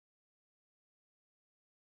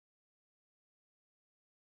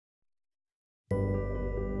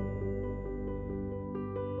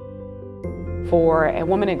For a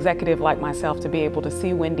woman executive like myself to be able to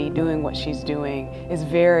see Wendy doing what she's doing is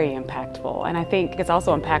very impactful. And I think it's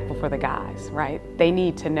also impactful for the guys, right? They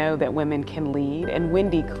need to know that women can lead, and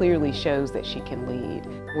Wendy clearly shows that she can lead.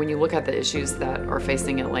 When you look at the issues that are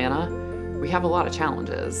facing Atlanta, we have a lot of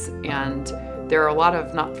challenges, and there are a lot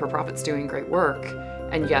of not-for-profits doing great work,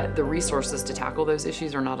 and yet the resources to tackle those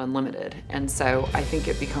issues are not unlimited. And so I think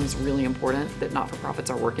it becomes really important that not-for-profits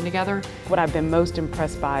are working together. What I've been most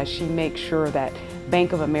impressed by is she makes sure that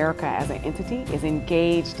Bank of America as an entity is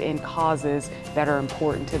engaged in causes that are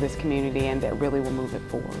important to this community and that really will move it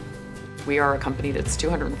forward. We are a company that's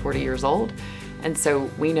 240 years old, and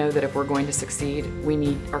so we know that if we're going to succeed, we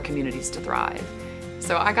need our communities to thrive.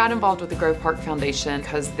 So I got involved with the Grove Park Foundation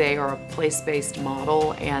because they are a place-based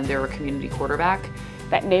model and they're a community quarterback.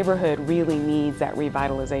 That neighborhood really needs that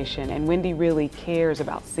revitalization, and Wendy really cares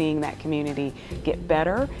about seeing that community get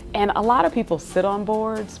better. And a lot of people sit on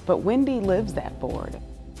boards, but Wendy lives that board.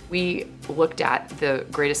 We looked at the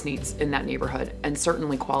greatest needs in that neighborhood, and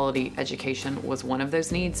certainly quality education was one of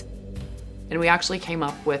those needs. And we actually came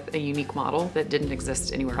up with a unique model that didn't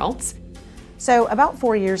exist anywhere else. So about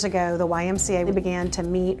 4 years ago, the YMCA began to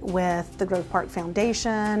meet with the Grove Park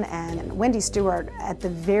Foundation, and Wendy Stewart at the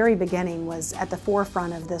very beginning was at the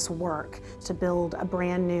forefront of this work to build a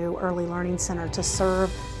brand new early learning center to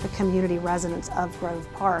serve the community residents of Grove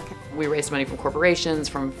Park. We raised money from corporations,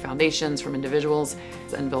 from foundations, from individuals,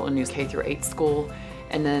 and built a new K-8 school.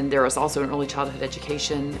 And then there is also an early childhood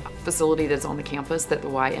education facility that's on the campus that the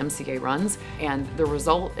YMCA runs. And the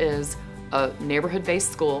result is a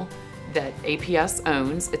neighborhood-based school that APS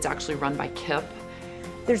owns. It's actually run by KIP.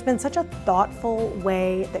 There's been such a thoughtful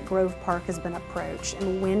way that Grove Park has been approached,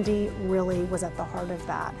 and Wendy really was at the heart of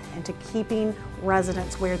that, and to keeping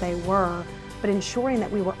residents where they were, but ensuring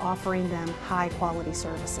that we were offering them high quality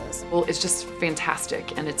services. Well, it's just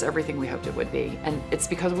fantastic, and it's everything we hoped it would be, and it's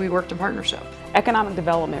because we worked in partnership. Economic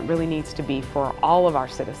development really needs to be for all of our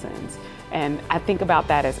citizens, and I think about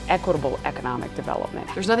that as equitable economic development.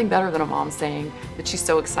 There's nothing better than a mom saying that she's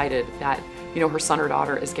so excited that, her son or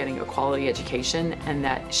daughter is getting a quality education, and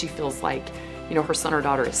that she feels like, her son or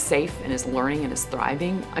daughter is safe and is learning and is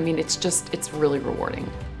thriving. I mean, it's really rewarding.